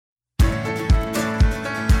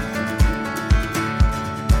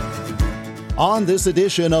On this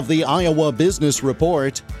edition of the Iowa Business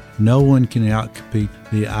Report, no one can outcompete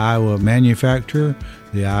the Iowa manufacturer,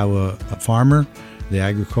 the Iowa farmer, the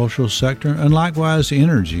agricultural sector, and likewise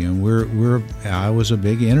energy. And Iowa's a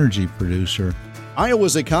big energy producer.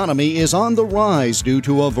 Iowa's economy is on the rise due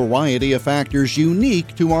to a variety of factors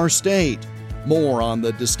unique to our state. More on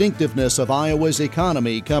the distinctiveness of Iowa's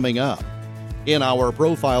economy coming up. In our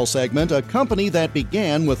profile segment, a company that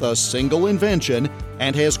began with a single invention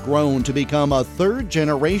and has grown to become a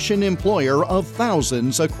third-generation employer of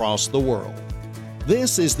thousands across the world.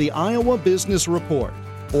 This is the Iowa Business Report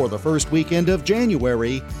for the first weekend of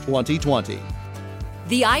January 2020.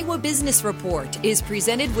 The Iowa Business Report is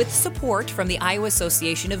presented with support from the Iowa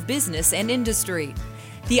Association of Business and Industry.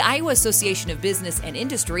 The Iowa Association of Business and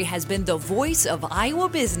Industry has been the voice of Iowa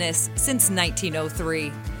business since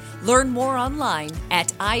 1903. Learn more online at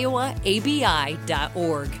iowaabi.org.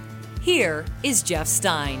 Here is Jeff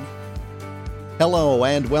Stein. Hello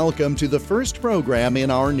and welcome to the first program in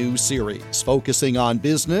our new series, focusing on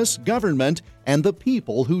business, government, and the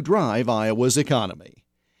people who drive Iowa's economy.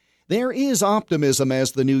 There is optimism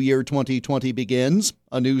as the new year 2020 begins.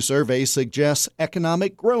 A new survey suggests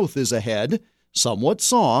economic growth is ahead, somewhat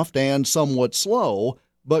soft and somewhat slow,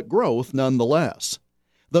 but growth nonetheless.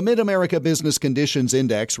 The Mid-America Business Conditions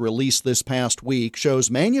Index released this past week shows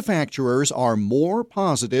manufacturers are more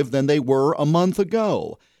positive than they were a month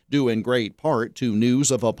ago, due in great part to news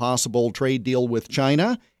of a possible trade deal with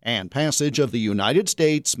China and passage of the United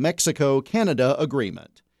States-Mexico-Canada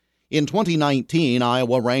agreement. In 2019,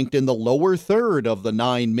 Iowa ranked in the lower third of the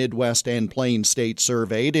 9 Midwest and Plains states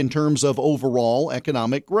surveyed in terms of overall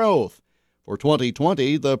economic growth. For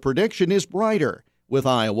 2020, the prediction is brighter, with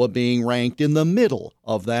Iowa being ranked in the middle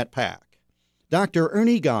of that pack. Dr.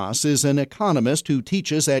 Ernie Goss is an economist who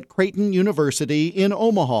teaches at Creighton University in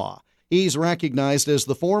Omaha. He's recognized as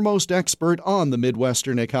the foremost expert on the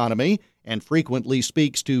Midwestern economy and frequently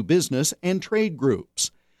speaks to business and trade groups.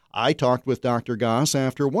 I talked with Dr. Goss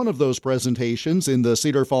after one of those presentations in the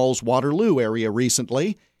Cedar Falls-Waterloo area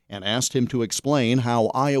recently and asked him to explain how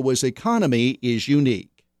Iowa's economy is unique.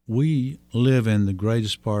 We live in the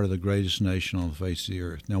greatest part of the greatest nation on the face of the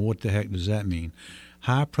earth. Now, what the heck does that mean?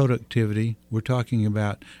 High productivity. We're talking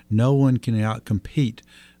about no one can outcompete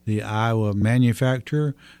the Iowa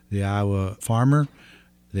manufacturer, the Iowa farmer,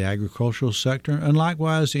 the agricultural sector, and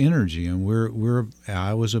likewise energy. And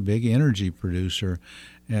Iowa's a big energy producer.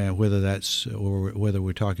 Whether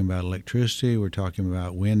we're talking about electricity, we're talking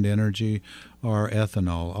about wind energy, or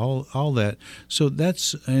ethanol, all that. So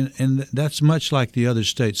that's that's much like the other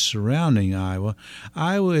states surrounding Iowa.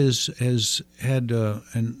 Iowa has had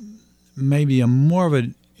maybe more of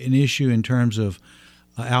an issue in terms of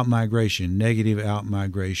outmigration, negative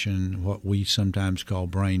outmigration, what we sometimes call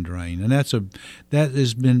brain drain, and that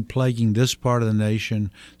has been plaguing this part of the nation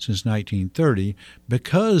since 1930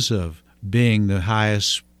 because of being the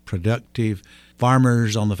highest productive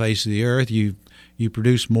farmers on the face of the earth. You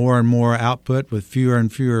produce more and more output with fewer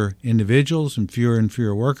and fewer individuals and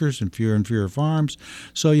fewer workers and fewer farms.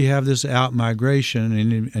 So you have this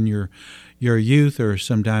outmigration, and your youth are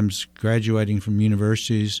sometimes graduating from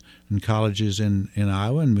universities and colleges in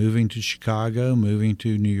Iowa and moving to Chicago, moving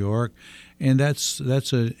to New York, and that's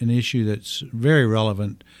an issue that's very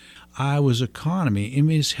relevant. Iowa's economy,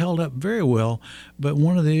 it's held up very well, but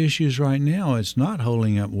one of the issues right now it's not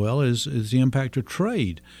holding up well is the impact of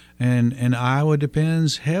trade. And Iowa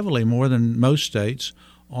depends heavily, more than most states,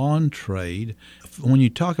 on trade. When you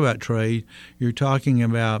talk about trade, you're talking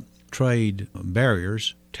about trade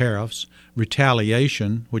barriers, tariffs,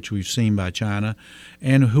 retaliation, which we've seen by China,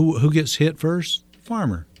 and who gets hit first?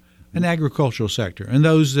 Farmer. An agricultural sector, and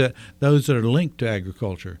those that are linked to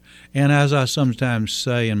agriculture. And as I sometimes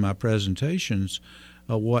say in my presentations,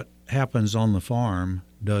 what happens on the farm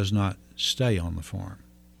does not stay on the farm.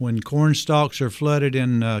 When corn stalks are flooded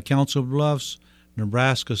in Council Bluffs,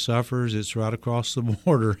 Nebraska suffers. It's right across the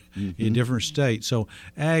border in different states. So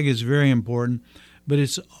ag is very important, but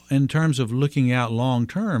it's in terms of looking out long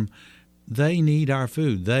term. They need our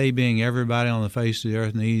food. They, being everybody on the face of the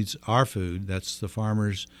earth, needs our food. That's the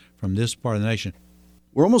farmers from this part of the nation.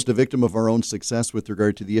 We're almost a victim of our own success with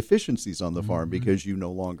regard to the efficiencies on the farm because you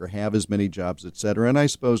no longer have as many jobs, et cetera. And I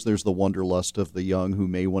suppose there's the wanderlust of the young who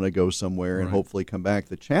may want to go somewhere and hopefully come back.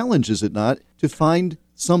 The challenge, is it not, to find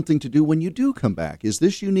something to do when you do come back? Is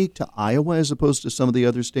this unique to Iowa as opposed to some of the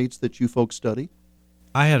other states that you folks study?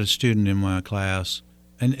 I had a student in my class,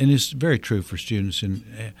 and it's very true for students, and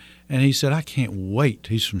he said, I can't wait.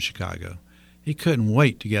 He's from Chicago. He couldn't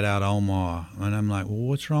wait to get out of Omaha. And I'm like, well,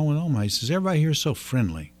 what's wrong with Omaha? He says, everybody here is so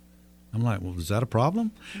friendly. I'm like, well, is that a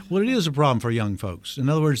problem? Well, it is a problem for young folks. In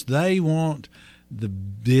other words, they want the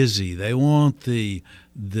busy. They want the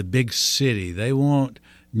big city. They want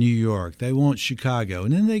New York. They want Chicago.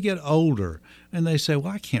 And then they get older, and they say,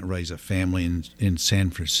 well, I can't raise a family in San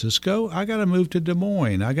Francisco. I got to move to Des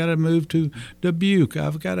Moines. I got to move to Dubuque.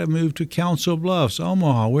 I've got to move to Council Bluffs,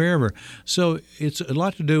 Omaha, wherever. So it's a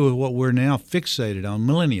lot to do with what we're now fixated on,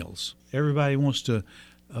 millennials. Everybody wants to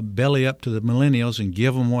belly up to the millennials and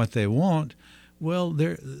give them what they want. Well,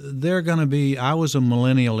 they're going to be – I was a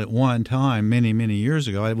millennial at one time many, many years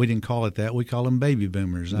ago. We didn't call it that. We call them baby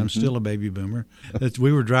boomers. I'm still a baby boomer.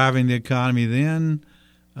 We were driving the economy then.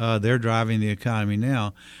 They're driving the economy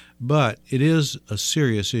now. But it is a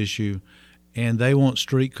serious issue, and they want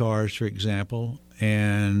streetcars, for example,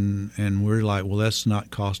 and we're like, well, that's not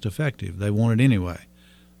cost effective. They want it anyway.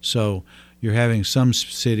 So you're having some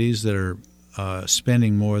cities that are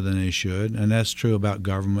spending more than they should, and that's true about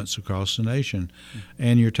governments across the nation.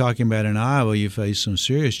 And you're talking about in Iowa, you face some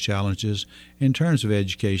serious challenges in terms of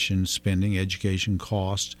education spending, education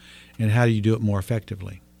costs, and how do you do it more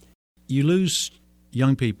effectively. You lose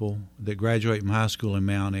young people that graduate from high school in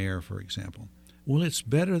Mount Ayr, for example. Well, it's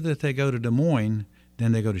better that they go to Des Moines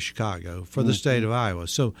than they go to Chicago for the state of Iowa.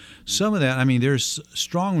 So some of that, I mean, there's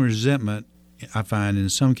strong resentment, I find, in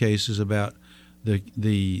some cases about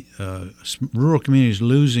the rural communities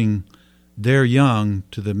losing their young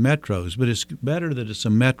to the metros. But it's better that it's a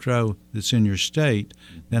metro that's in your state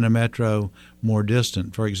than a metro more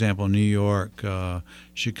distant. For example, New York,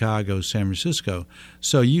 Chicago, San Francisco.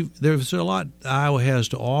 So there's a lot Iowa has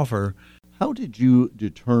to offer. How did you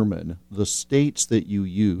determine the states that you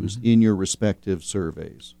use in your respective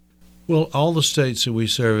surveys? Well, all the states that we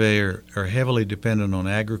survey are heavily dependent on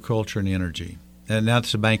agriculture and energy. And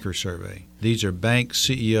that's a banker survey. These are bank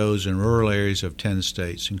CEOs in rural areas of 10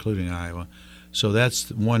 states, including Iowa. So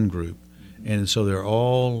that's one group. And so they're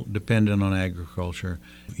all dependent on agriculture.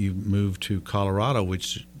 You move to Colorado,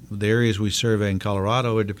 which the areas we survey in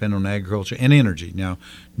Colorado are dependent on agriculture and energy. Now,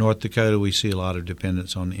 North Dakota, we see a lot of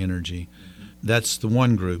dependence on energy. That's the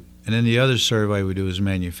one group. And then the other survey we do is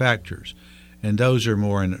manufacturers. And those are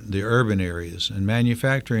more in the urban areas. And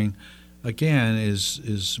manufacturing, again,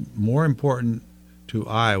 is more important to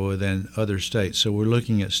Iowa than other states. So we're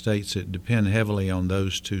looking at states that depend heavily on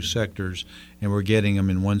those two sectors, and we're getting them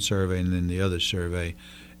in one survey and then the other survey.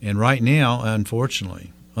 And right now,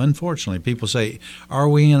 unfortunately, people say, are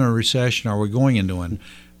we in a recession? Are we going into one?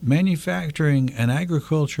 Manufacturing and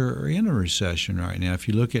agriculture are in a recession right now. If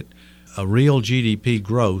you look at a real GDP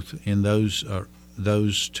growth in those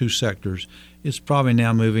two sectors, it's probably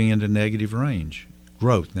now moving into negative range.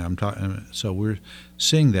 Growth. Now so we're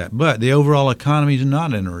seeing that, but the overall economy is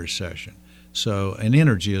not in a recession. So, and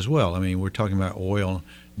energy as well. I mean, we're talking about oil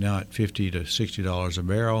now at $50 to $60 a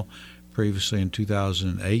barrel. Previously in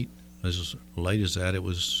 2008, as late as that, it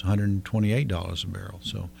was $128 a barrel.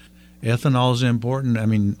 So, ethanol is important. I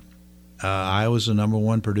mean, Iowa's the number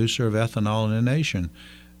one producer of ethanol in the nation,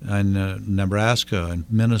 and Nebraska and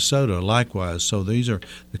Minnesota likewise. So the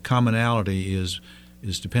commonality is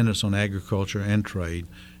dependence on agriculture and trade,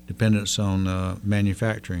 dependence on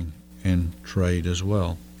manufacturing and trade as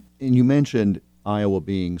well. And you mentioned Iowa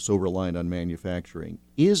being so reliant on manufacturing.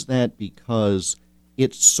 Is that because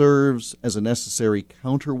it serves as a necessary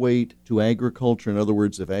counterweight to agriculture? In other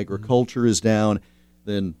words, if agriculture is down,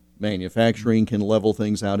 then manufacturing can level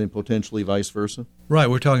things out and potentially vice versa? Right.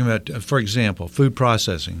 We're talking about, for example, food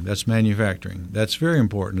processing. That's manufacturing. That's very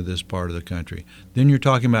important to this part of the country. Then you're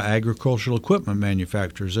talking about agricultural equipment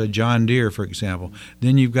manufacturers, John Deere, for example.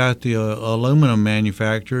 Then you've got the aluminum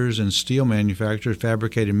manufacturers and steel manufacturers,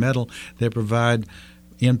 fabricated metal, that provide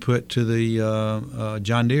input to the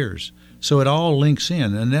John Deeres. So it all links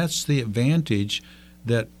in, and that's the advantage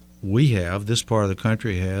that we have, this part of the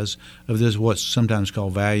country has, of this what's sometimes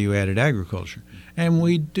called value-added agriculture. And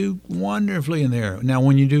we do wonderfully in there. Now,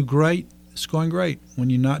 when you do great, it's going great.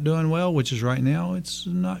 When you're not doing well, which is right now, it's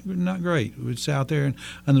not great. It's out there,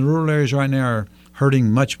 and the rural areas right now are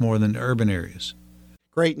hurting much more than the urban areas.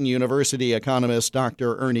 Creighton University economist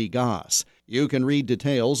Dr. Ernie Goss. You can read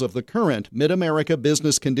details of the current Mid-America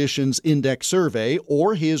Business Conditions Index survey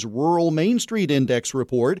or his Rural Main Street Index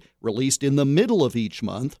report released in the middle of each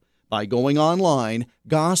month by going online,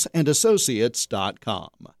 gossandassociates.com.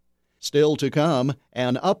 Still to come,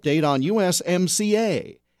 an update on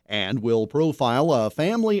USMCA, and we'll profile a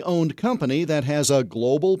family-owned company that has a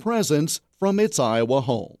global presence from its Iowa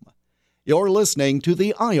home. You're listening to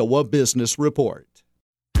the Iowa Business Report.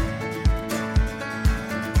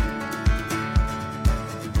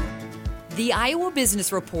 The Iowa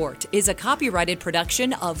Business Report is a copyrighted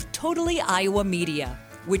production of Totally Iowa Media.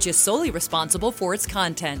 which is solely responsible for its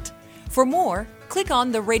content. For more, click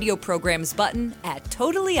on the radio programs button at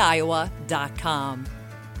totallyiowa.com.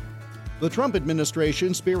 The Trump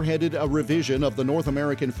administration spearheaded a revision of the North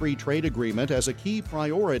American Free Trade Agreement as a key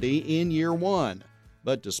priority in year one.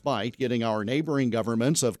 But despite getting our neighboring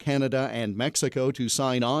governments of Canada and Mexico to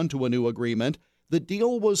sign on to a new agreement, the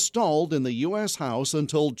deal was stalled in the U.S. House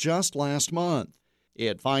until just last month.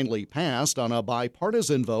 It finally passed on a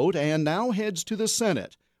bipartisan vote and now heads to the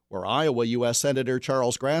Senate, where Iowa U.S. Senator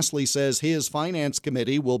Charles Grassley says his Finance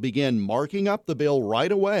Committee will begin marking up the bill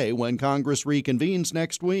right away when Congress reconvenes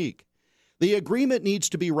next week. The agreement needs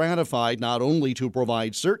to be ratified not only to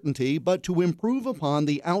provide certainty, but to improve upon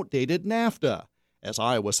the outdated NAFTA, as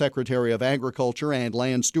Iowa Secretary of Agriculture and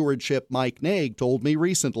Land Stewardship Mike Naig told me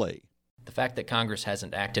recently. The fact that Congress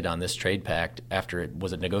hasn't acted on this trade pact after it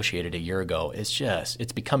was negotiated a year ago is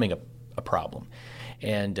it's becoming a problem.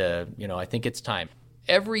 And, I think it's time.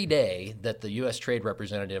 Every day that the U.S. Trade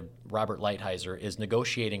Representative Robert Lighthizer is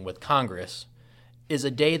negotiating with Congress is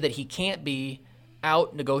a day that he can't be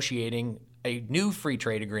out negotiating a new free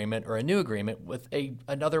trade agreement or a new agreement with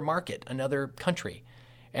another market, another country.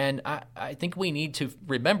 And I think we need to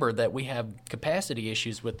remember that we have capacity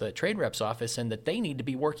issues with the Trade Rep's office and that they need to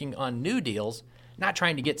be working on new deals, not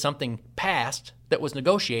trying to get something passed that was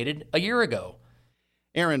negotiated a year ago.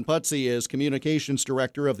 Aaron Putze is Communications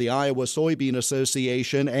Director of the Iowa Soybean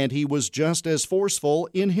Association, and he was just as forceful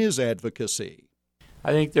in his advocacy.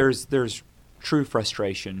 I think there's true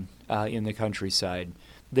frustration in the countryside.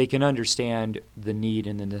 They can understand the need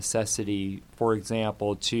and the necessity, for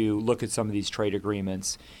example, to look at some of these trade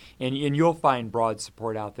agreements. And you'll find broad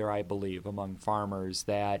support out there, I believe, among farmers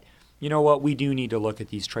that, we do need to look at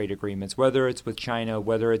these trade agreements, whether it's with China,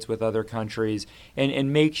 whether it's with other countries,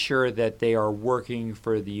 and make sure that they are working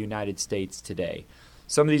for the United States today.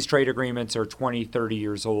 Some of these trade agreements are 20, 30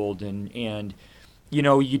 years old, and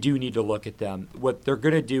you do need to look at them. What they're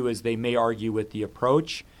going to do is they may argue with the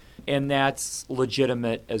approach, and that's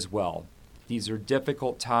legitimate as well. These are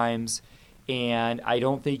difficult times, and I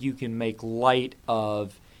don't think you can make light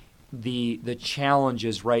of the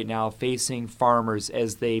challenges right now facing farmers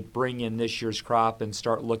as they bring in this year's crop and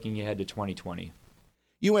start looking ahead to 2020.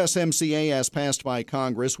 USMCA, as passed by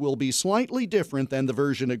Congress, will be slightly different than the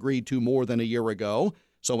version agreed to more than a year ago,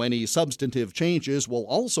 so any substantive changes will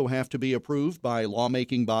also have to be approved by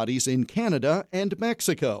lawmaking bodies in Canada and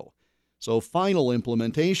Mexico. So final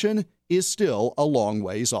implementation is still a long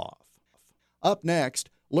ways off. Up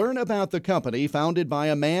next, learn about the company founded by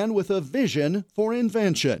a man with a vision for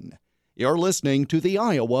invention. You're listening to the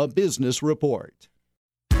Iowa Business Report.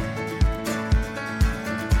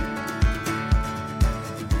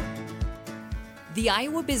 The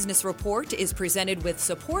Iowa Business Report is presented with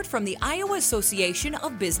support from the Iowa Association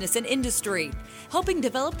of Business and Industry, helping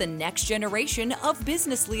develop the next generation of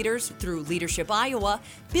business leaders through Leadership Iowa,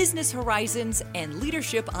 Business Horizons, and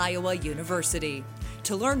Leadership Iowa University.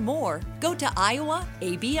 To learn more, go to iowaabi.org.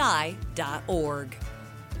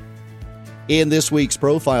 In this week's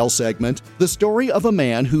profile segment, the story of a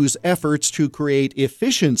man whose efforts to create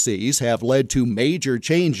efficiencies have led to major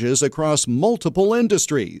changes across multiple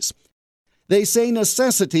industries. They say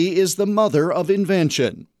necessity is the mother of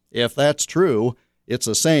invention. If that's true, it's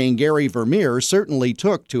a saying Gary Vermeer certainly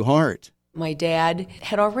took to heart. My dad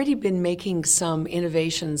had already been making some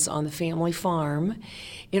innovations on the family farm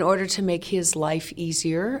in order to make his life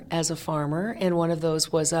easier as a farmer, and one of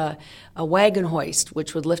those was a wagon hoist,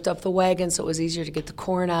 which would lift up the wagon so it was easier to get the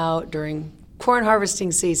corn out during corn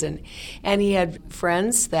harvesting season. And he had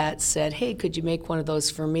friends that said, hey, could you make one of those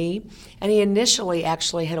for me? And he initially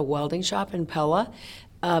actually had a welding shop in Pella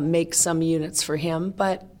make some units for him,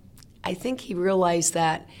 but I think he realized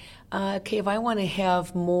that, if I want to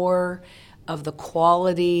have more of the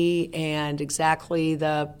quality and exactly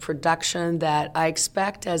the production that I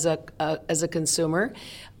expect as a consumer,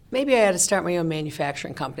 maybe I ought to start my own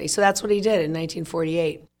manufacturing company. So that's what he did in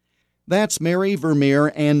 1948. That's Mary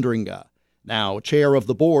Vermeer Andringa, now chair of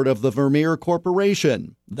the board of the Vermeer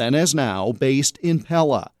Corporation, then as now based in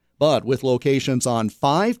Pella, but with locations on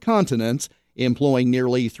 5 continents, employing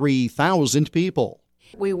nearly 3,000 people.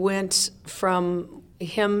 We went from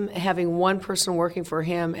him having one person working for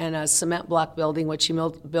him in a cement block building, which he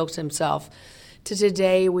built himself, to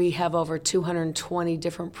today we have over 220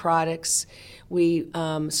 different products. We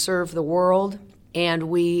serve the world And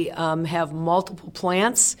we have multiple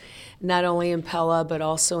plants, not only in Pella, but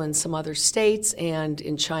also in some other states and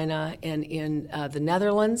in China and in the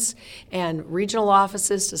Netherlands, and regional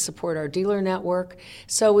offices to support our dealer network.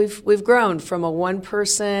 So we've grown from a one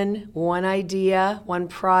person, one idea, one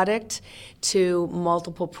product to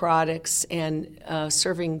multiple products and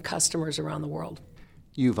serving customers around the world.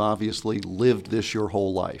 You've obviously lived this your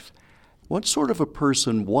whole life. What sort of a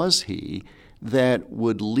person was he that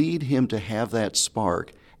would lead him to have that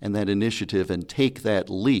spark and that initiative and take that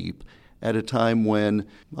leap at a time when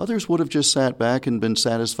others would have just sat back and been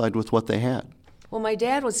satisfied with what they had? Well, my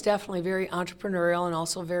dad was definitely very entrepreneurial and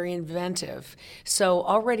also very inventive. So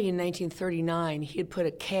already in 1939, he had put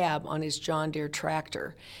a cab on his John Deere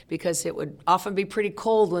tractor because it would often be pretty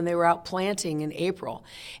cold when they were out planting in April.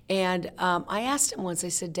 And I asked him once, I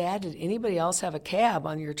said, Dad, did anybody else have a cab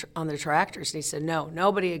on their tractors? And he said, no,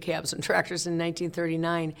 nobody had cabs on tractors in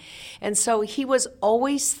 1939. And so he was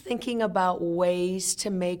always thinking about ways to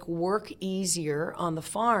make work easier on the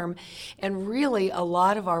farm. And really, a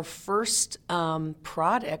lot of our first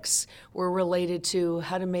products were related to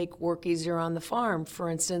how to make work easier on the farm. For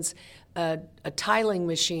instance, a tiling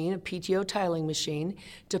machine, a PTO tiling machine,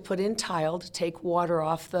 to put in tile to take water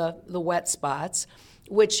off the wet spots,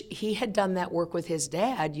 which he had done that work with his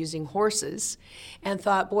dad using horses and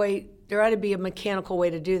thought, boy, there ought to be a mechanical way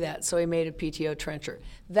to do that. So he made a PTO trencher.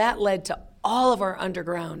 That led to all of our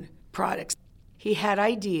underground products. He had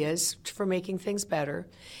ideas for making things better.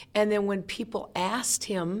 And then when people asked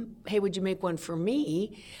him, hey, would you make one for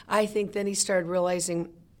me? I think then he started realizing,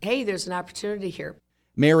 hey, there's an opportunity here.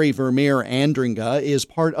 Mary Vermeer Andringa is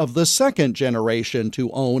part of the second generation to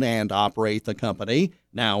own and operate the company,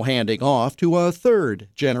 now handing off to a third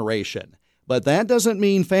generation. But that doesn't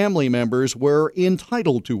mean family members were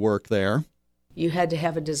entitled to work there. You had to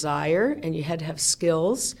have a desire and you had to have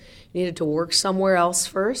skills. You needed to work somewhere else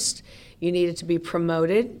first. You needed to be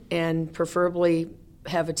promoted and preferably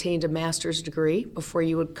have attained a master's degree before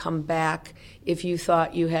you would come back if you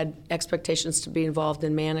thought you had expectations to be involved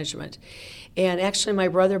in management. And actually, my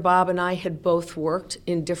brother Bob and I had both worked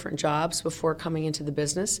in different jobs before coming into the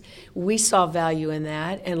business. We saw value in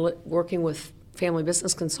that, and working with family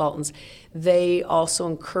business consultants, they also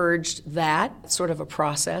encouraged that sort of a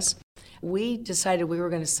process. We decided we were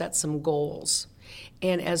going to set some goals.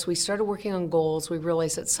 And as we started working on goals, we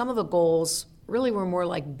realized that some of the goals really were more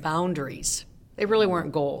like boundaries. They really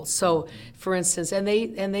weren't goals. So, for instance, and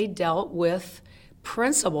they dealt with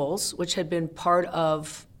principles which had been part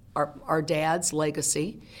of our dad's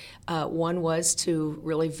legacy. One was to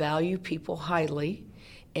really value people highly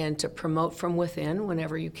and to promote from within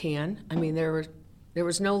whenever you can. I mean, there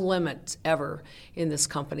was no limit ever in this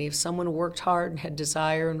company. If someone worked hard and had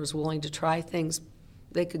desire and was willing to try things,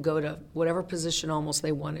 they could go to whatever position almost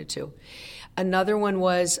they wanted to. Another one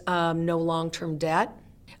was no long-term debt.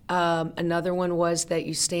 Another one was that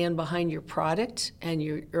you stand behind your product and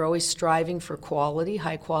you're always striving for quality,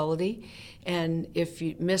 high quality. And if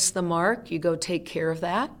you miss the mark, you go take care of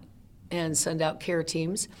that and send out care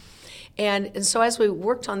teams. And so as we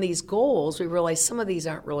worked on these goals, we realized some of these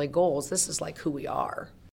aren't really goals. This is like who we are.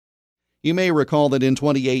 You may recall that in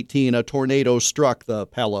 2018, a tornado struck the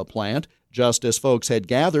Pella plant, just as folks had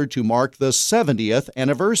gathered to mark the 70th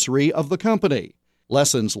anniversary of the company.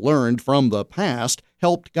 Lessons learned from the past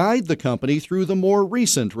helped guide the company through the more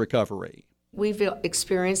recent recovery. We've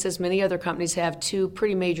experienced, as many other companies have, two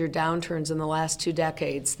pretty major downturns in the last 2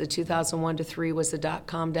 decades. The 2001-3 was the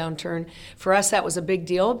dot-com downturn. For us, that was a big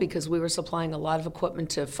deal because we were supplying a lot of equipment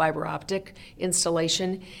to fiber optic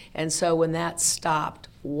installation. And so when that stopped,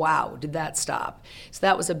 wow, did that stop. So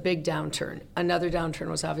that was a big downturn. Another downturn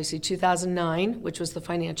was obviously 2009, which was the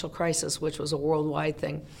financial crisis, which was a worldwide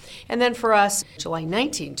thing. And then for us, July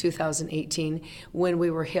 19, 2018, when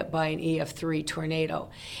we were hit by an EF3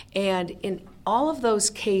 tornado. And in all of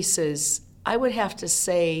those cases, I would have to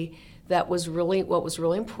say that what was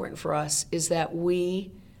really important for us is that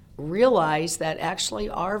we realized that actually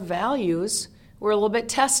our values were a little bit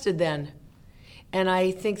tested then. And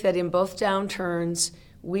I think that in both downturns,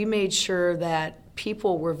 we made sure that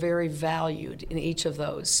people were very valued in each of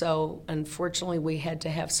those. So unfortunately, we had to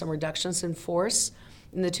have some reductions in force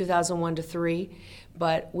in the 2001-3,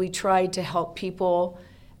 but we tried to help people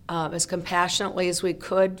as compassionately as we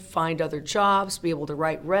could find other jobs, be able to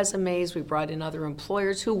write resumes. We brought in other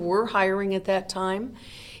employers who were hiring at that time.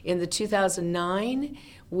 In the 2009,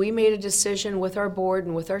 we made a decision with our board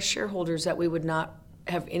and with our shareholders that we would not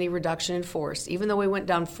have any reduction in force, even though we went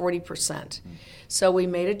down 40%. So we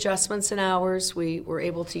made adjustments in hours. We were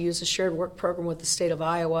able to use a shared work program with the state of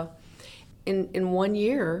Iowa. in 1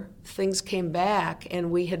 year, things came back,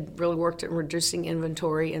 and we had really worked at reducing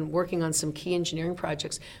inventory and working on some key engineering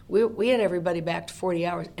projects. We had everybody back to 40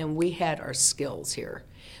 hours, and we had our skills here.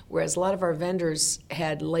 Whereas a lot of our vendors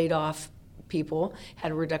had laid off people,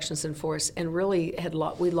 had reductions in force, and really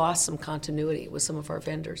we lost some continuity with some of our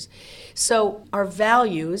vendors. So our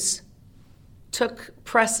values took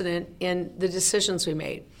precedent in the decisions we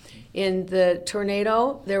made. In the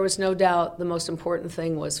tornado, there was no doubt the most important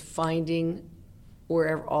thing was finding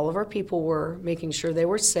wherever all of our people were, making sure they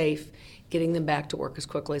were safe, getting them back to work as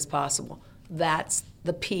quickly as possible. That's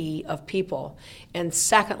the P of people. And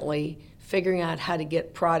secondly, figuring out how to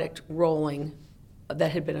get product rolling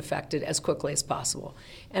that had been affected as quickly as possible.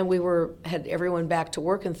 And we had everyone back to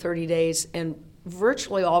work in 30 days, and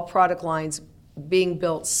virtually all product lines being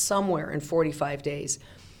built somewhere in 45 days.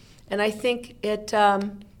 And I think it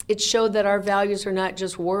showed that our values are not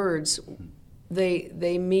just words.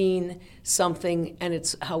 They mean something, and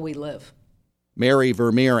it's how we live. Mary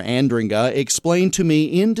Vermeer Andringa explained to me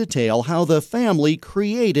in detail how the family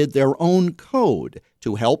created their own code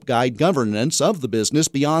to help guide governance of the business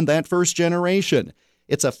beyond that first generation.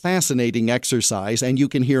 It's a fascinating exercise, and you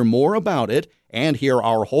can hear more about it and hear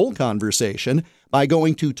our whole conversation by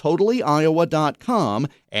going to totallyiowa.com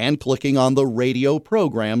and clicking on the radio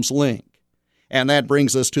programs link. And that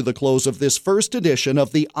brings us to the close of this first edition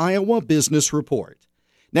of the Iowa Business Report.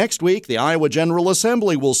 Next week, the Iowa General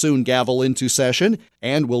Assembly will soon gavel into session,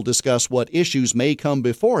 and we'll discuss what issues may come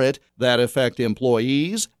before it that affect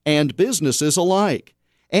employees and businesses alike.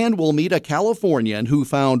 And we'll meet a Californian who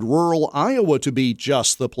found rural Iowa to be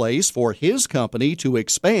just the place for his company to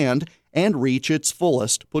expand and reach its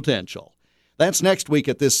fullest potential. That's next week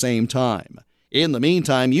at this same time. In the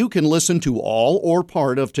meantime, you can listen to all or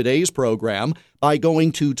part of today's program by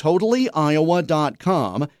going to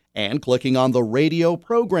totallyiowa.com and clicking on the radio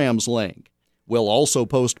programs link. We'll also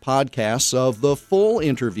post podcasts of the full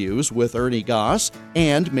interviews with Ernie Goss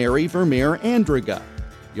and Mary Vermeer Andringa.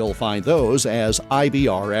 You'll find those as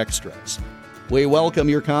IBR Extras. We welcome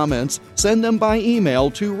your comments. Send them by email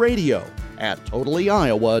to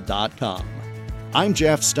radio@totallyiowa.com. I'm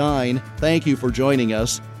Jeff Stein. Thank you for joining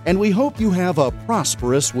us, and we hope you have a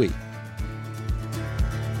prosperous week.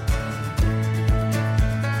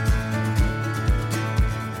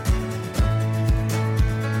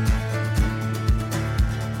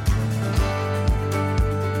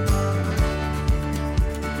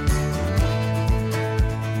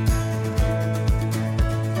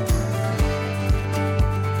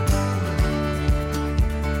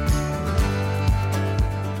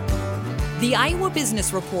 The Iowa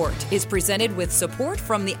Business Report is presented with support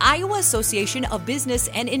from the Iowa Association of Business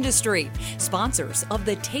and Industry, sponsors of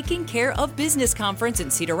the Taking Care of Business Conference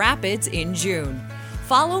in Cedar Rapids in June.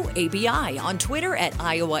 Follow ABI on Twitter at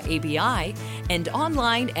IowaABI and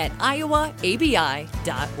online at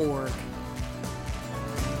iowaabi.org.